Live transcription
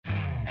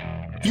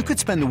You could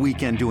spend the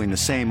weekend doing the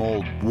same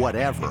old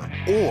whatever,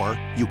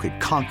 or you could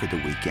conquer the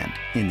weekend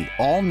in the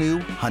all-new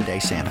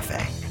Hyundai Santa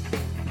Fe.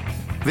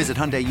 Visit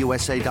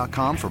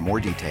HyundaiUSA.com for more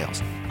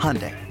details.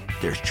 Hyundai,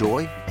 there's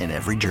joy in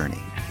every journey.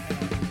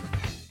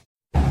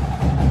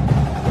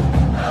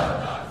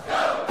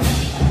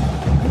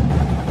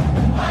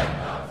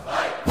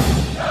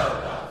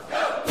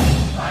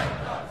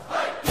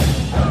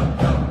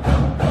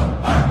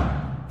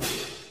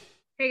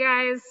 Hey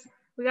guys,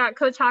 we got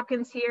Coach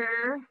Hopkins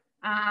here.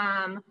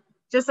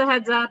 Just a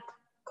heads up,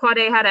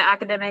 Quade had an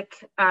academic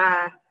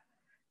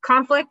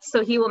conflict,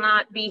 so he will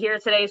not be here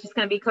today. It's just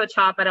going to be Coach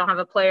Hop. I don't have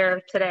a player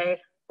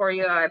today for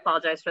you. I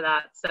apologize for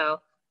that.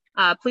 So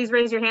please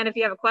raise your hand if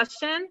you have a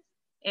question,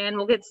 and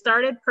we'll get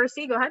started.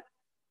 Percy, go ahead.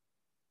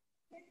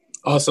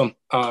 Awesome.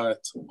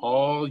 It's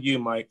all you,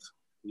 Mike.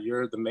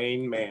 You're the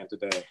main man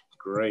today.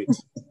 Great.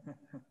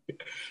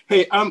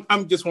 Hey,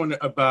 I'm just wondering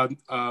about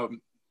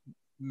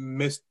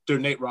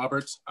Mr. Nate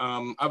Roberts.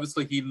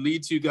 Obviously, he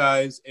leads you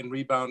guys in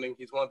rebounding.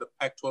 He's one of the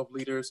Pac-12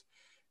 leaders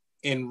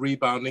in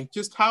rebounding.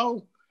 Just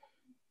how,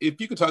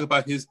 if you could talk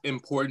about his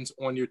importance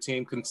on your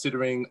team,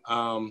 considering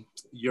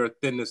your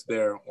thinness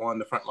there on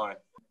the front line.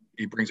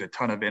 He brings a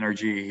ton of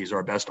energy. He's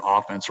our best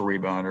offensive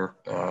rebounder.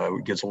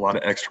 Gets a lot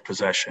of extra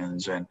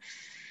possessions, and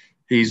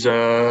he's one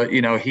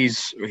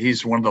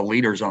of the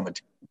leaders on the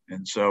team.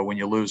 And so when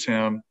you lose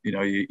him,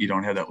 you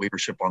don't have that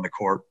leadership on the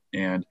court,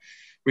 and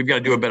we've got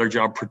to do a better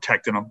job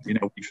protecting him.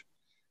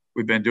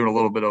 We've been doing a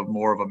little bit of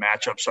more of a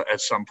matchup at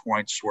some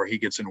points where he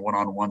gets in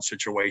one-on-one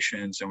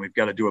situations, and we've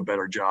got to do a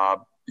better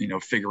job,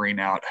 figuring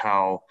out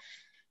how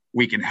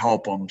we can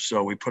help him.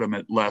 So we put him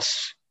at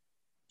less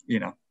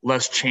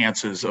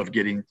chances of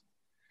getting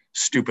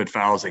stupid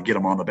fouls that get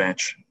him on the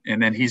bench.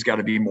 And then he's got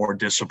to be more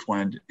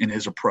disciplined in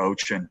his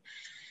approach and,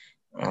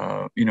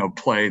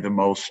 play the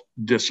most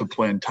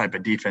disciplined type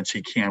of defense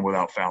he can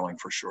without fouling,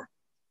 for sure.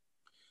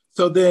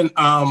 So then,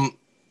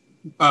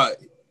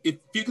 if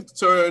you could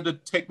sort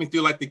of take me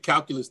through like the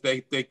calculus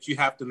that you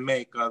have to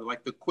make,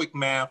 like the quick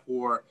math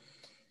or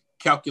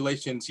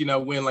calculations,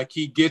 when like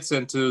he gets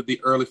into the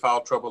early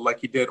foul trouble like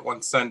he did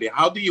on Sunday,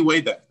 how do you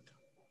weigh that?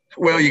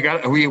 Well,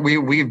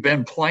 we've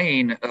been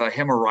playing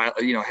him or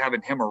Riley,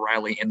 having him or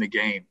Riley in the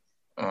game.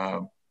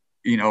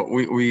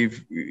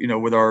 We've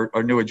with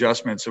our new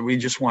adjustments, and we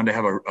just wanted to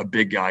have a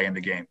big guy in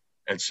the game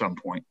at some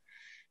point.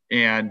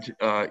 And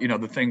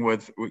the thing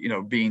with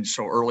being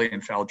so early in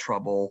foul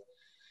trouble,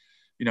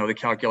 the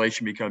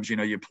calculation becomes,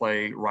 you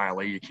play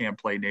Riley, you can't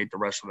play Nate the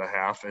rest of the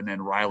half, and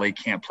then Riley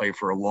can't play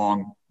for a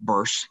long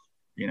burst.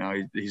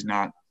 He's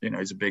not,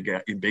 he's a big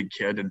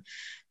kid, and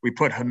we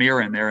put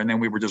Hamir in there, and then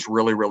we were just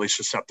really, really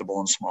susceptible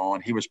and small,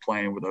 and he was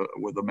playing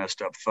with a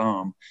messed up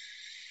thumb,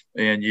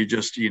 and you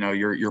just,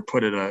 you're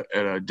put at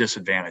a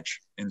disadvantage.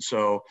 And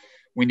so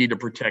we need to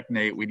protect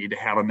Nate. We need to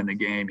have him in the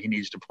game. He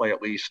needs to play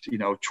at least,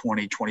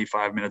 20,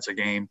 25 minutes a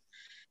game.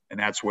 And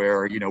that's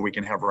where, we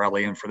can have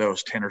Riley in for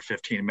those 10 or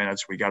 15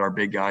 minutes. We got our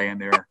big guy in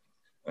there.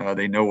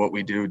 They know what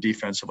we do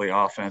defensively,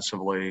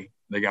 offensively.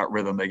 They got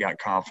rhythm. They got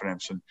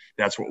confidence. And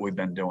that's what we've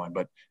been doing.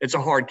 But it's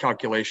a hard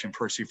calculation,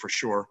 Percy, for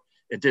sure.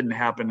 It didn't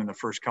happen in the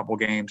first couple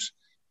games.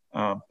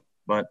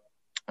 But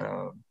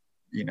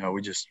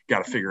we just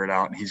got to figure it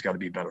out, and he's got to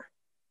be better.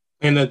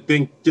 And I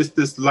think just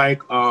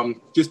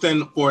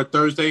then for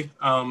Thursday,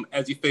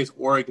 as you face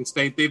Oregon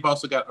State, they've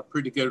also got a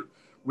pretty good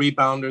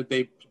rebounder.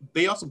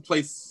 They also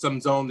play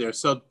some zone there.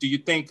 So do you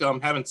think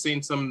having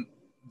seen some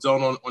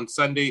zone on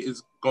Sunday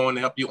is going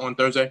to help you on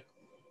Thursday?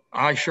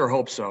 I sure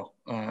hope so.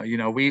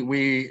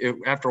 We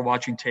after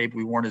watching tape,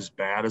 we weren't as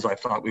bad as I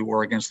thought we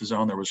were against the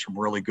zone. There was some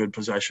really good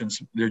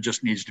possessions. There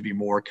just needs to be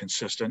more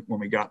consistent. When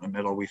we got in the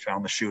middle, we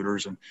found the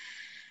shooters, and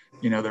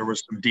there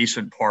was some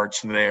decent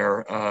parts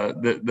there.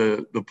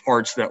 The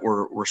parts that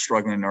were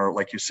struggling are,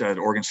 like you said,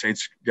 Oregon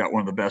State's got one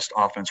of the best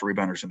offensive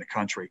rebounders in the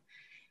country.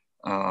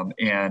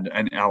 And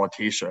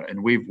Alatisha,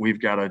 and we've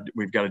got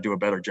to do a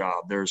better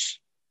job.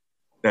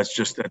 That's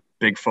just that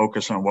big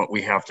focus on what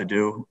we have to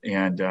do,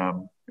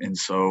 and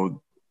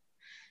so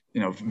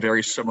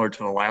very similar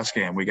to the last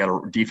game, we got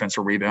a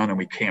defensive rebound and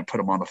we can't put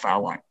them on the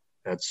foul line.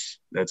 That's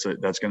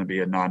going to be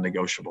a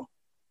non-negotiable.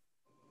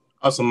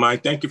 Awesome,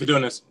 Mike. Thank you for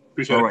doing this.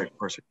 Appreciate it. All right,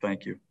 perfect.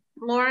 Thank you.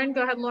 Lauren,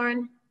 go ahead,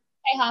 Lauren.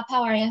 Hey, Hop.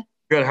 How are you?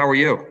 Good. How are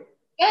you?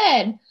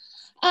 Good.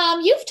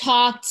 You've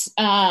talked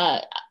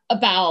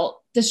about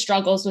the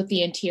struggles with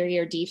the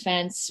interior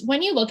defense.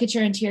 When you look at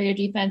your interior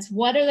defense,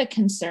 what are the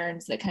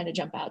concerns that kind of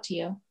jump out to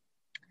you?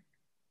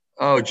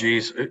 Oh,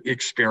 geez.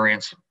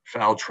 Experience,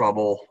 foul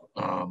trouble,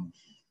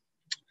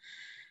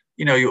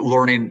 you're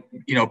learning,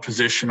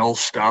 positional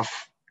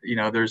stuff. We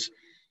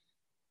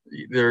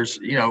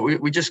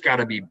just got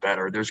to be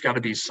better. There's got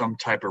to be some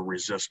type of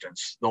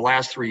resistance. The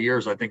last 3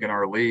 years, I think in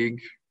our league,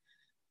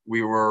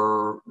 we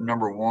were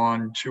number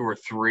 1, 2, or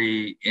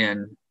 3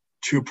 in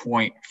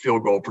 2-point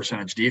field goal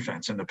percentage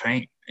defense in the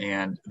paint.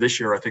 And this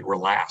year, I think we're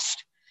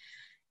last.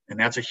 And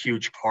that's a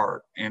huge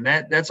part. And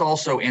that's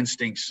also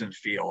instincts and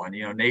feel. And,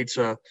 Nate's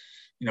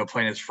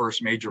playing his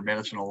first major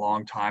minutes in a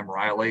long time.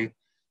 Riley,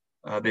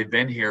 they've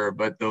been here,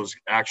 but those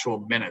actual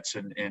minutes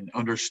and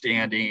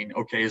understanding,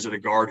 okay, is it a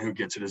guard who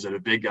gets it? Is it a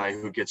big guy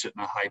who gets it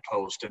in a high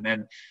post? And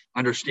then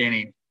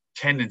understanding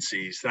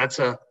tendencies. That's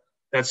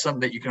something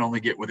that you can only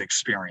get with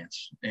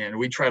experience. And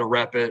we try to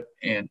rep it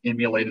and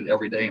emulate it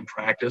every day in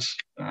practice.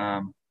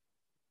 And,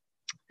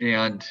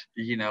 then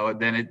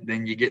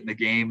you get in the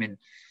game and,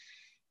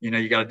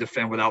 you got to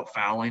defend without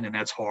fouling, and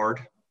that's hard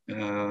in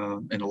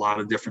a lot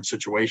of different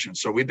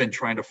situations. So we've been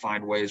trying to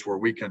find ways where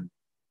we can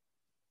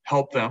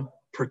help them,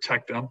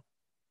 protect them,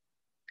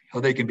 how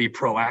they can be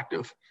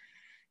proactive.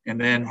 And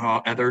then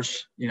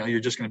others, you're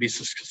just going to be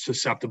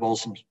susceptible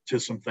to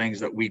some things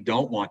that we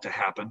don't want to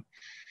happen,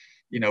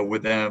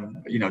 with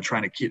them,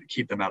 trying to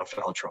keep them out of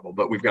foul trouble.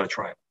 But we've got to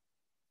try it.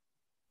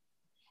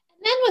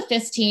 And then with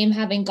this team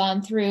having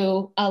gone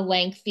through a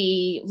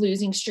lengthy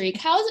losing streak,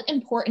 how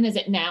important is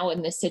it now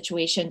in this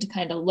situation to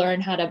kind of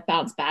learn how to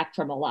bounce back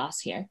from a loss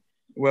here?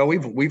 Well,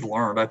 we've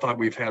learned. I thought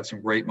we've had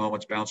some great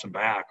moments bouncing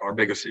back. Our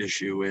biggest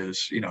issue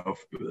is,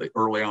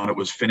 early on it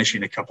was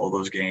finishing a couple of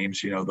those games,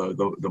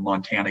 the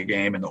Montana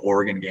game and the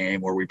Oregon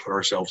game where we put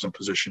ourselves in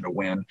position to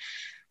win.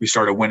 We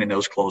started winning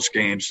those close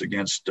games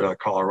against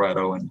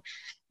Colorado and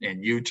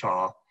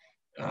Utah.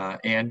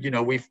 And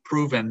we've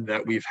proven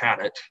that we've had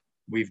it.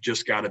 We've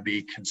just got to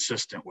be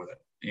consistent with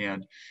it.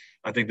 And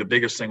I think the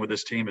biggest thing with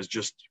this team is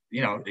just,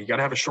 you got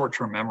to have a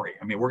short-term memory.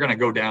 I mean, we're going to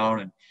go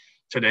down and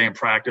today in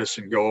practice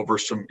and go over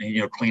some,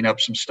 clean up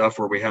some stuff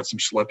where we had some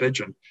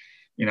slippage and,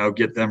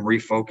 get them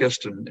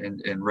refocused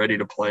and ready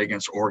to play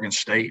against Oregon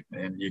State.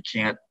 And you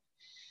can't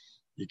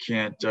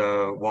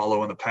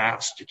wallow in the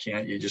past.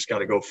 You just got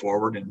to go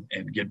forward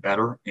and get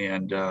better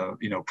and,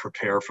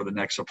 prepare for the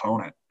next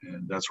opponent.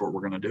 And that's what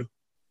we're going to do.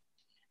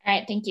 All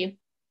right. Thank you.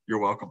 You're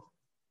welcome.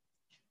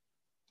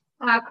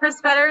 Chris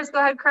Fetters, go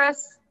ahead,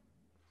 Chris.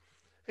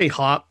 Hey,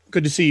 Hop.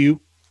 Good to see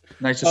you.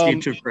 Nice to see you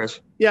too,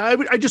 Chris. Yeah,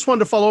 I just wanted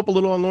to follow up a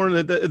little on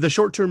Lauren, the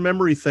short-term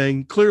memory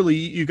thing. Clearly,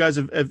 you guys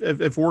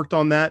have worked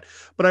on that,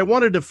 but I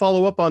wanted to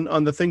follow up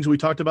on the things we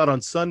talked about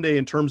on Sunday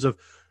in terms of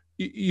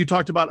you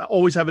talked about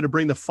always having to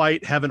bring the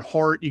fight, having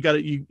heart. You got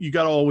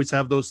to always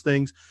have those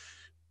things.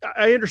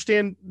 I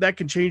understand that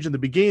can change in the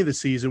beginning of the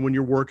season when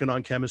you're working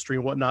on chemistry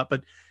and whatnot,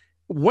 but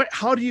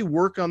how do you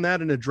work on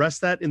that and address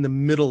that in the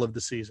middle of the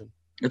season?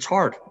 It's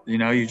hard. You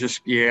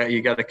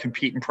got to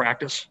compete in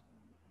practice.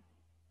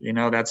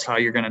 That's how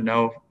you're going to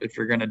know if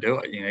you're going to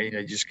do it.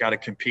 You just got to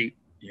compete,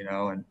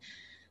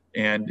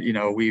 and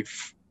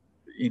we've,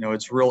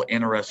 it's real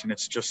interesting.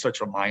 It's just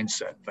such a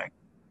mindset thing.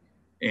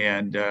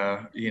 And,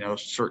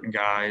 certain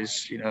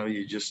guys,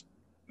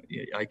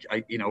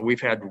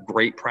 we've had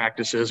great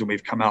practices and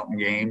we've come out in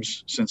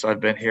games since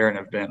I've been here and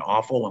have been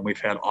awful. And we've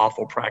had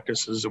awful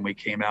practices and we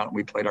came out and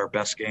we played our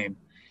best game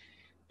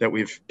that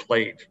we've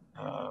played.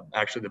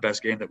 Actually the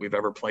best game that we've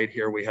ever played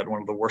here. We had one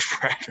of the worst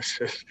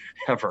practices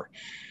ever.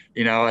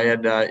 And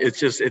it's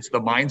the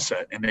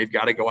mindset, and they've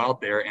got to go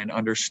out there and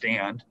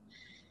understand,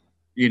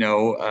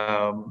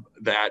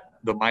 that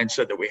the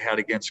mindset that we had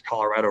against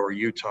Colorado or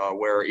Utah,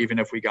 where even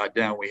if we got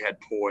down, we had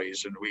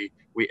poise and we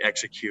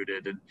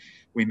executed and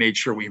we made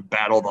sure we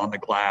battled on the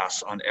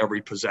glass on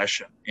every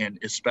possession. And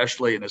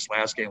especially in this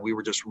last game, we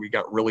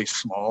got really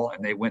small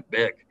and they went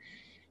big.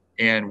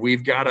 And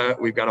we've got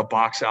to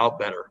box out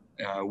better.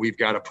 We've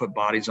got to put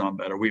bodies on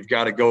better. We've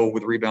got to go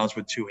with rebounds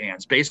with two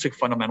hands, basic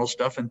fundamental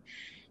stuff. And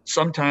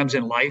sometimes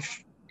in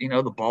life,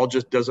 the ball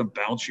just doesn't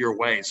bounce your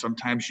way.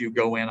 Sometimes you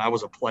go in. I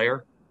was a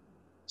player.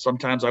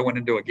 Sometimes I went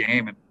into a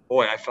game and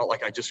boy, I felt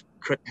like I just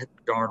couldn't hit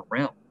the darn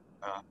rim.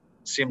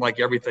 It seemed like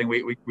everything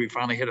we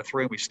finally hit a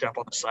three and we step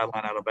on the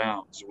sideline out of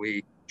bounds.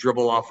 We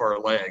dribble off our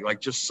leg.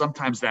 Like just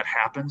sometimes that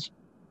happens.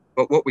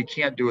 But what we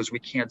can't do is we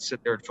can't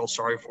sit there and feel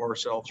sorry for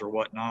ourselves or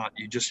whatnot.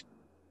 You just,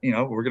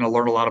 we're going to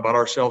learn a lot about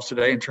ourselves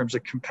today in terms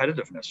of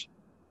competitiveness.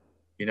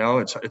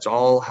 It's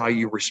all how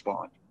you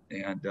respond.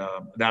 And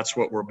that's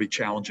what we'll be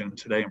challenging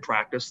today in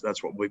practice.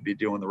 That's what we'll be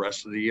doing the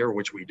rest of the year,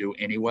 which we do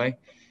anyway.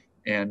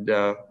 And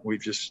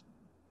we've just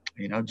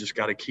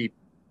got to keep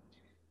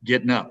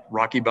getting up.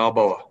 Rocky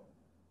Balboa.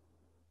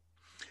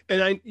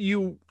 And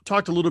you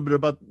talked a little bit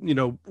about,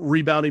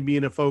 rebounding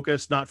being a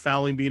focus, not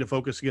fouling being a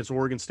focus against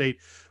Oregon State.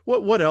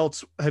 What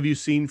else have you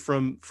seen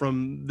from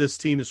this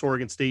team, this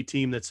Oregon State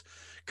team, that's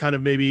kind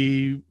of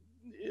maybe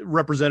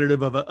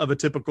representative of a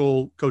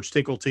typical Coach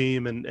Tinkle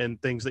team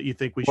and things that you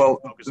think we should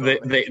focus on?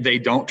 They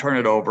don't turn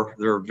it over.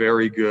 They're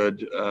very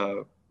good.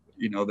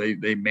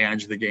 They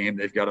manage the game.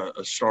 They've got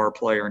a star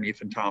player in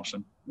Ethan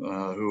Thompson,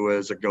 who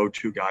is a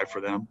go-to guy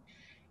for them.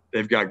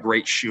 They've got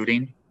great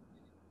shooting.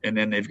 And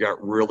then they've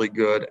got really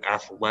good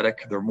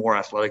athletic. They're more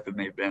athletic than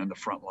they've been in the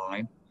front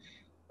line.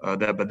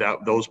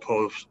 Those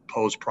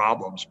pose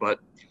problems. But,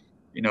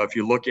 if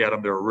you look at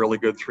them, they're a really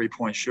good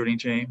 3-point shooting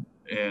team.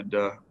 And,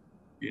 they're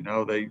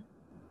going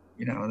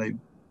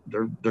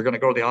to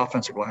go to the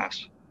offensive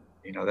glass.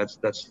 They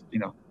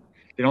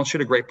don't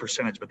shoot a great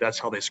percentage, but that's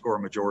how they score a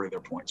majority of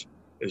their points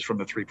is from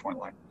the 3-point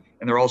line.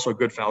 And they're also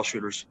good foul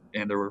shooters,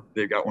 and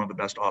they've got one of the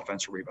best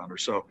offensive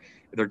rebounders. So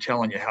they're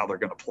telling you how they're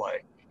going to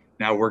play.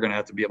 Now we're going to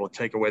have to be able to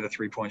take away the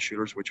 3-point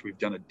shooters, which we've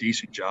done a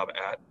decent job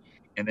at,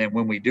 And then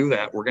when we do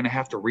that, we're going to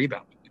have to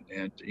rebound.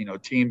 And,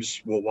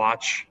 teams will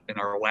watch in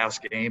our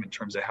last game in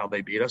terms of how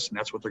they beat us, and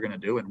that's what they're going to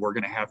do. And we're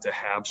going to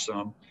have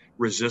some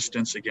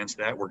resistance against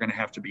that. We're going to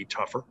have to be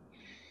tougher.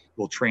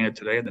 We'll train it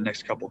today in the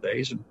next couple of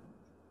days, and,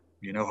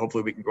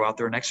 hopefully we can go out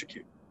there and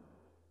execute.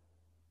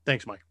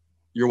 Thanks, Mike.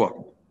 You're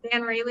welcome.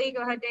 Dan Rayleigh,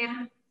 go ahead,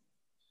 Dan.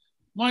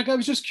 Mike, I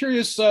was just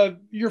curious,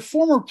 your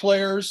former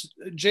players,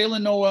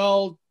 Jaylen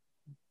Nowell,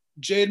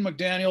 Jaden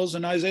McDaniels,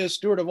 and Isaiah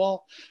Stewart have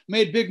all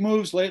made big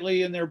moves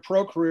lately in their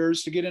pro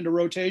careers to get into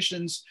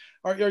rotations.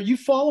 Are you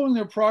following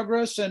their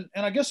progress? And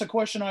I guess a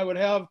question I would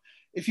have,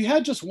 if you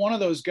had just one of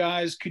those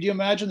guys, could you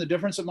imagine the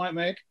difference it might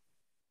make?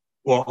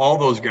 Well, all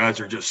those guys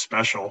are just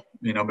special.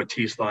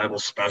 Matisse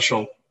Thybulle's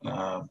special.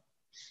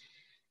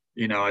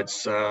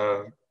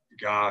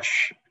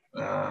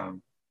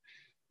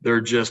 They're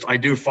just, I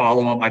do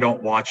follow them. I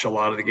don't watch a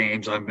lot of the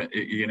games.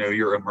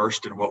 You're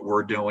immersed in what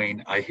we're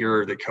doing. I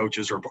hear the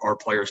coaches or our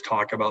players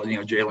talk about,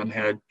 Jaylen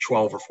had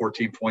 12 or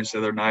 14 points the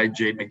other night.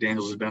 Jaden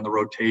McDaniels has been in the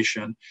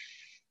rotation.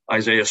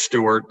 Isaiah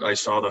Stewart, I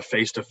saw the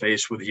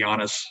face-to-face with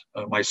Giannis.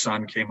 My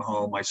son came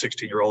home, my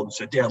 16-year-old, and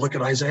said, Dad, look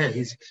at Isaiah.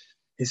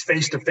 He's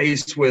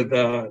face-to-face with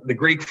the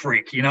Greek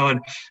freak, and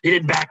he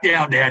didn't back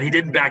down, Dad. He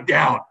didn't back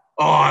down.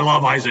 Oh, I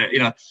love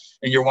Isaiah,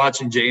 and you're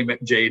watching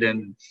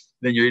Jaden.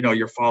 Then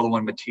you're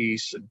following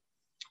Matisse, and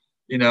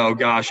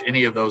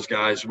any of those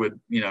guys would,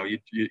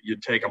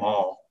 you'd take them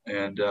all.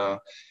 And I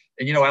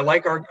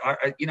like our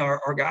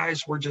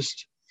guys. We're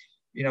just,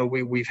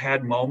 we've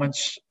had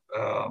moments.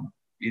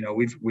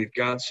 We've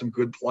got some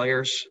good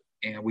players,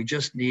 and we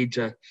just need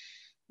to,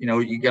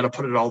 you got to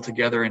put it all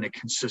together in a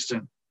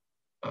consistent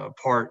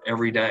part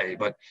every day.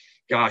 But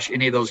gosh,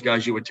 any of those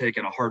guys you would take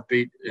in a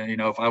heartbeat.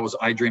 If I was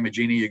I Dream of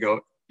Jeannie, you go,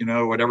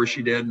 whatever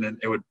she did, and then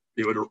it would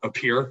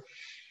appear.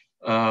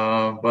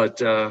 I'm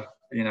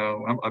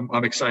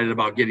excited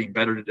about getting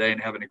better today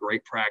and having a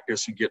great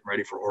practice and getting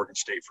ready for Oregon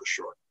State for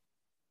sure.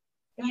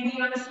 Andy,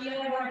 you want to see it?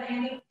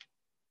 Andy?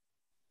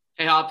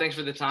 Hey, Hop, thanks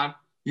for the time.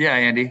 Yeah,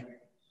 Andy.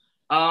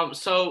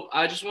 So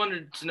I just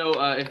wanted to know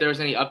if there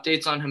was any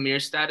updates on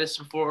Hamir's status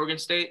before Oregon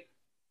State.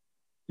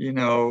 He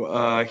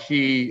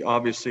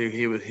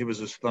was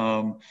his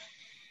thumb.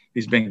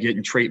 He's been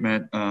getting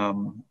treatment.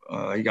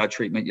 He got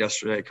treatment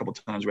yesterday a couple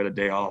of times. We had a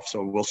day off,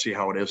 so we'll see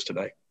how it is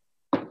today.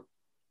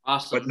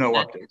 Awesome. But no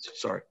updates.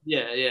 Sorry.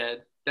 Yeah,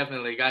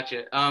 definitely.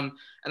 Gotcha. And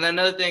then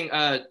another thing,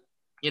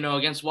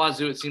 against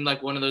Wazoo, it seemed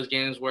like one of those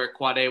games where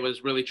Quade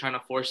was really trying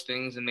to force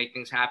things and make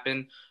things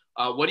happen.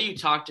 What do you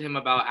talk to him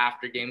about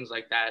after games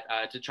like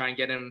that to try and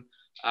get him,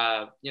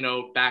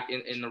 back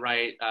in the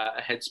right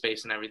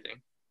headspace and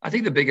everything? I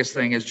think the biggest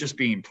thing is just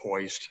being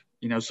poised.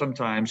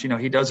 Sometimes,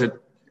 he does it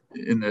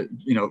in the,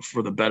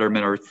 for the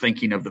betterment or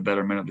thinking of the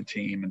betterment of the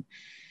team. And,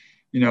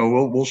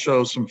 we'll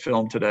show some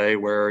film today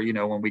where,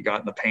 when we got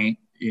in the paint,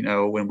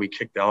 when we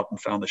kicked out and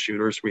found the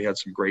shooters, we had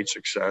some great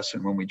success.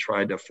 And when we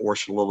tried to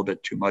force a little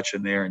bit too much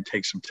in there and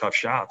take some tough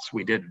shots,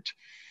 we didn't.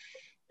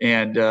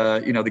 And,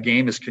 the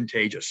game is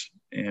contagious.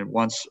 And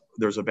once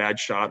there's a bad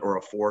shot or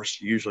a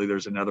force, usually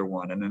there's another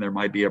one. And then there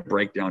might be a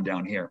breakdown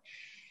down here.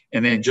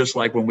 And then just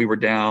like when we were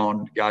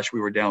down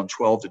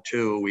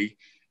 12-2, we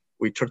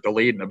took the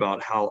lead in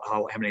about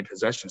how many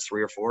possessions,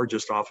 3 or 4,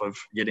 just off of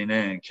getting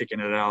in, kicking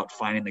it out,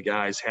 finding the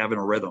guys, having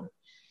a rhythm.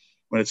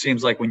 When it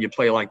seems like when you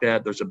play like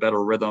that, there's a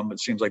better rhythm. It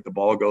seems like the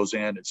ball goes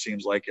in. It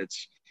seems like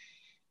it's,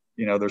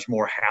 there's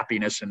more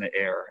happiness in the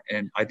air.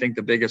 And I think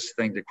the biggest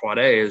thing to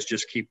Quade is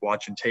just keep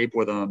watching tape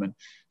with him and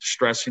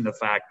stressing the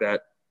fact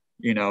that,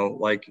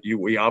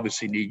 we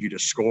obviously need you to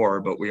score,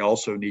 but we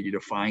also need you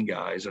to find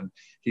guys. And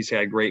he's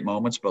had great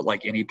moments, but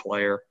like any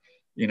player,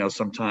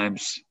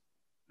 sometimes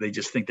they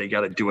just think they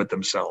got to do it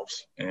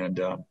themselves. And,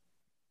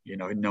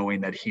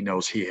 knowing that he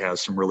knows he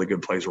has some really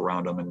good players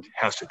around him and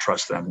has to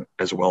trust them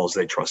as well as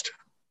they trust him.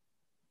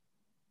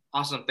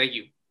 Awesome. Thank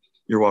you.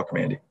 You're welcome,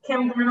 Andy.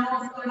 Kim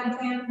Reynolds, go ahead,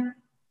 Kim.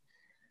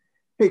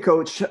 Hey,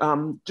 Coach,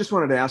 just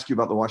wanted to ask you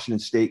about the Washington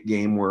State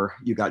game where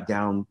you got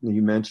down,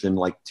 you mentioned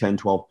like 10,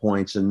 12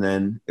 points, and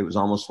then it was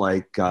almost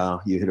like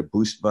you hit a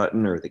boost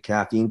button or the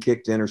caffeine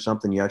kicked in or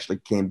something. You actually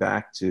came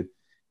back to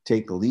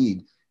take the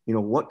lead.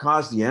 What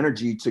caused the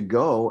energy to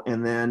go?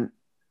 And then,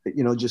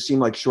 it just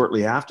seemed like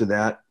shortly after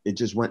that, it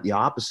just went the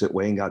opposite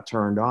way and got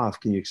turned off.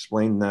 Can you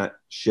explain that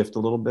shift a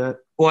little bit?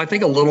 Well, I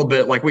think a little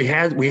bit. Like we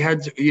had,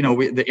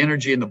 the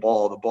energy in the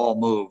ball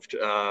moved.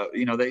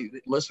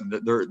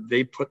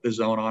 They put the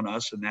zone on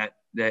us, and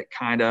that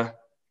kind of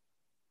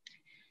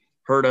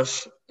hurt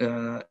us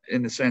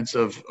in the sense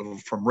of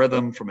from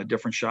rhythm, from a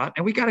different shot.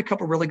 And we got a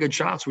couple really good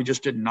shots. We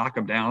just didn't knock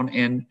them down.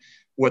 And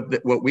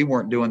what we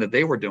weren't doing that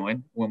they were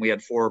doing when we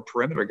had 4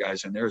 perimeter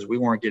guys in there is we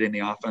weren't getting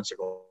the offensive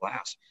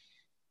glass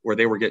where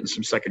they were getting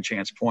some second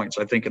chance points.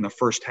 I think in the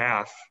first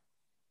half,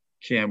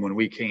 Kim, when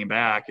we came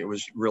back, it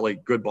was really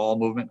good ball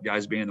movement,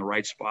 guys being in the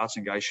right spots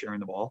and guys sharing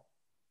the ball,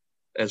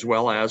 as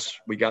well as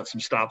we got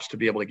some stops to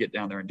be able to get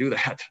down there and do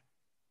that.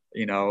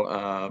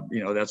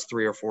 That's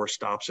 3 or 4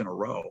 stops in a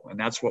row, and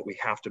that's what we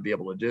have to be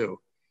able to do.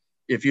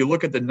 If you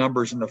look at the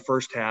numbers in the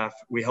first half,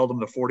 we held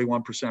them to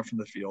 41% from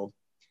the field.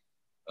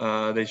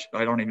 I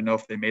don't even know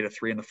if they made a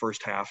 3 in the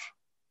first half.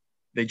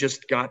 They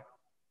just got,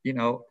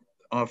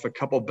 off a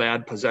couple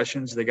bad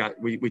possessions.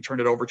 We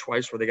turned it over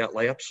twice where they got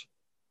layups.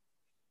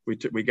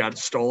 We got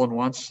stolen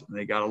once and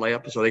they got a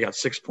layup. So they got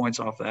 6 points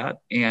off that,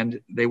 and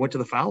they went to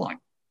the foul line.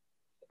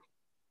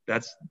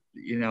 That's,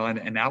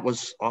 and that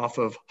was off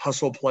of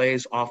hustle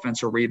plays,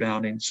 offensive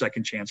rebounding,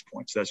 second chance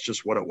points. That's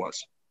just what it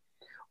was.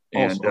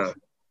 And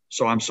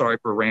so I'm sorry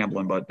for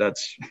rambling, but that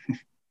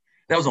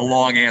was a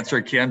long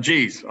answer, Kim.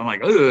 Jeez. I'm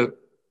like, ugh.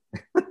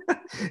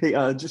 Hey,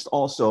 just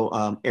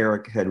also,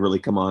 Eric had really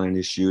come on in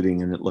his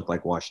shooting, and it looked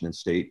like Washington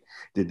State.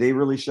 Did they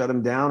really shut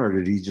him down, or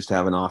did he just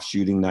have an off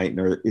shooting night,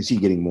 or is he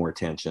getting more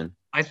attention?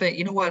 I think,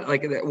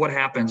 what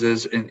happens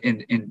is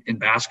in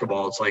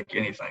basketball, it's like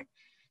anything.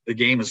 The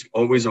game is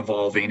always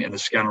evolving, and the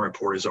scouting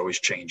report is always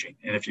changing.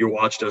 And if you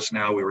watched us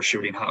now, we were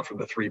shooting hot from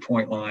the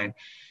 3-point line.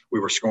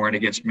 We were scoring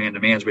against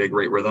man-to-mans. We had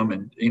great rhythm,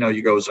 and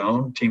you go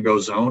zone, team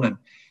goes zone, and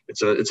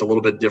it's a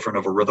little bit different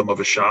of a rhythm of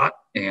a shot.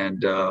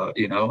 And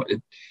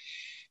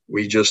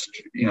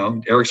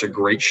Eric's a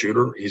great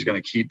shooter. He's going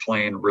to keep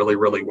playing really,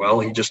 really well.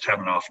 He just had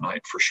an off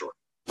night for sure.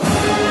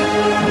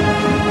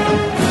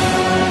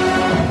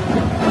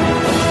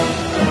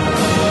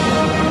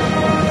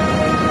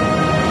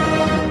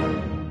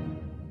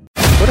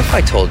 What if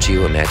I told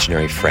you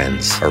imaginary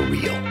friends are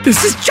real?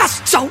 This is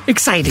just so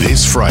exciting.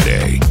 This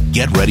Friday,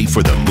 get ready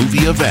for the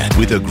movie event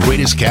with the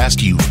greatest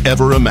cast you've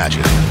ever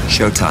imagined.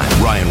 Showtime.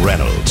 Ryan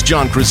Reynolds,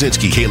 John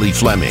Krasinski, Haley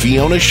Fleming,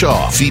 Fiona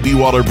Shaw, Phoebe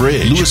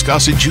Waller-Bridge, Louis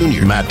Gossett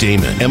Jr., Matt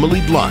Damon,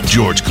 Emily Blunt,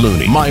 George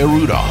Clooney, Maya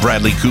Rudolph,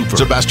 Bradley Cooper,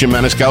 Sebastian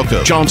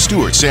Maniscalco, Jon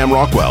Stewart, Sam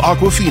Rockwell,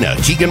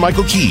 Awkwafina,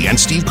 Keegan-Michael Key, and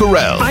Steve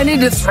Carell. I need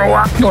to throw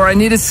up or I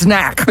need a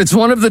snack. It's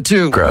one of the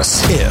two.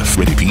 Gross. If.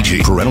 Rated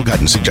PG. Parental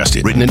guidance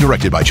suggested. Written and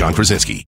directed by John Krasinski.